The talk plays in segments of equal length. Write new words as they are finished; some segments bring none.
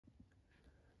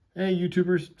Hey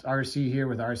YouTubers, it's RC here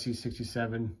with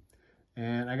RC67,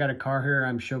 and I got a car here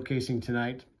I'm showcasing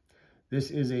tonight. This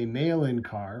is a mail-in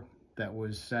car that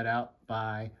was set out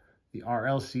by the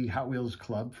RLC Hot Wheels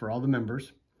Club for all the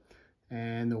members.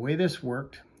 And the way this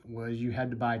worked was you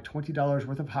had to buy $20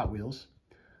 worth of Hot Wheels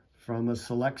from a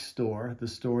select store. The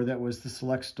store that was the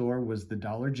select store was the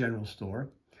Dollar General store.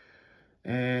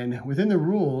 And within the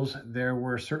rules, there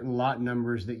were certain lot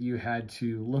numbers that you had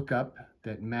to look up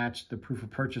that matched the proof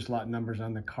of purchase lot numbers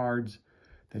on the cards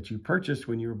that you purchased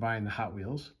when you were buying the Hot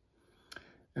Wheels.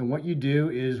 And what you do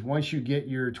is once you get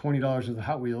your $20 of the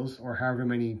Hot Wheels, or however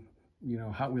many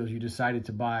Hot Wheels you decided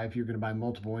to buy, if you're going to buy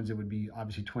multiple ones, it would be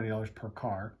obviously $20 per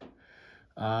car.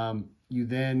 You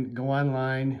then go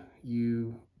online,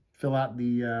 you fill out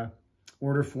the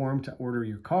order form to order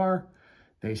your car.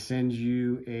 They send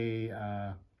you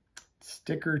a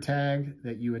sticker tag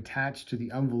that you attach to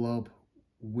the envelope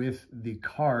with the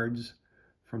cards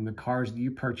from the cars that you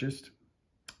purchased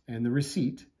and the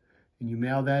receipt, and you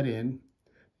mail that in.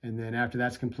 And then after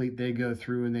that's complete, they go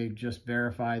through and they just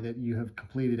verify that you have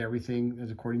completed everything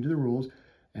as according to the rules.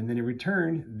 And then in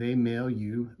return, they mail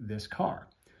you this car.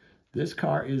 This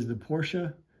car is the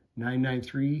Porsche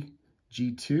 993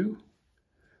 G2,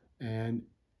 and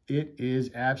it is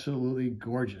absolutely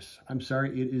gorgeous. I'm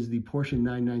sorry, it is the Porsche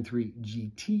 993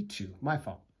 GT2, my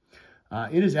fault.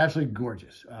 It is absolutely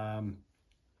gorgeous.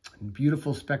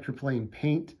 Beautiful Spectraplane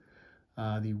paint,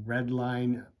 the red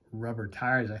line rubber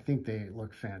tires. I think they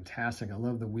look fantastic. I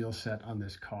love the wheel set on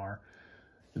this car.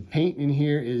 The paint in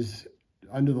here is,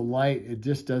 under the light, it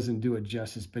just doesn't do it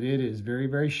justice, but it is very,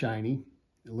 very shiny.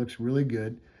 It looks really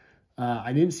good.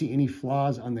 I didn't see any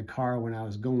flaws on the car when I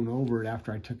was going over it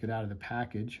after I took it out of the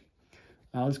package.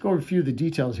 Let's go over a few of the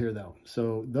details here, though.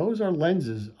 So those are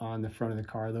lenses on the front of the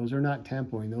car. Those are not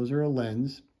tampoing. Those are a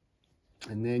lens.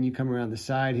 And then you come around the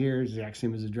side here, exact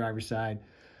same as the driver's side.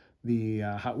 The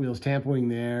Hot Wheels tampoing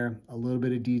there, a little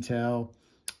bit of detail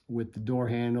with the door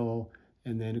handle.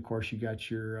 And then, of course, you got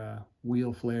your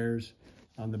wheel flares.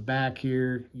 On the back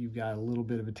here, you've got a little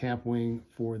bit of a tampoing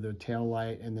for the tail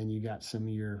light, and then you got some of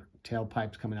your tail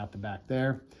pipes coming out the back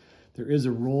there. There is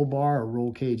a roll bar, a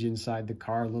roll cage inside the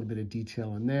car, a little bit of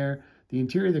detail in there. The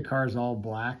interior of the car is all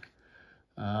black.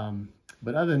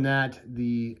 But other than that,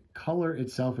 the color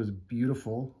itself is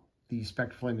beautiful. The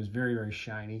Spectraflame is very, very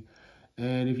shiny.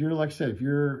 And if you're, like I said, if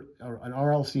you're an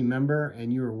RLC member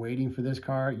and you are waiting for this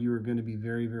car, you are going to be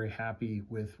very, very happy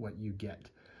with what you get.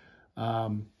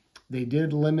 They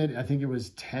did limit, I think it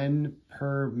was 10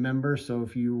 per member. So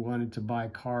if you wanted to buy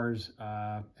cars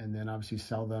and then obviously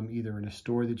sell them either in a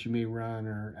store that you may run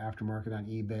or aftermarket on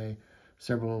eBay,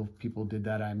 several people did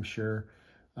that, I'm sure.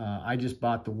 I just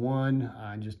bought the one.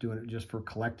 I'm just doing it just for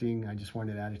collecting. I just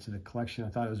wanted to add it to the collection. I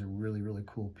thought it was a really, really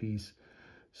cool piece.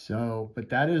 So, but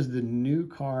that is the new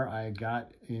car I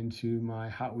got into my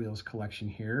Hot Wheels collection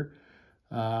here.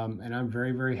 And I'm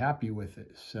very, very happy with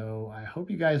it. So I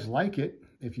hope you guys like it.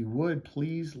 If you would,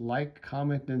 please like,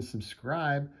 comment, and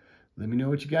subscribe. Let me know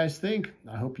what you guys think.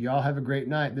 I hope you all have a great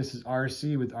night. This is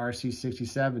RC with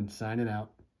RC67 signing out.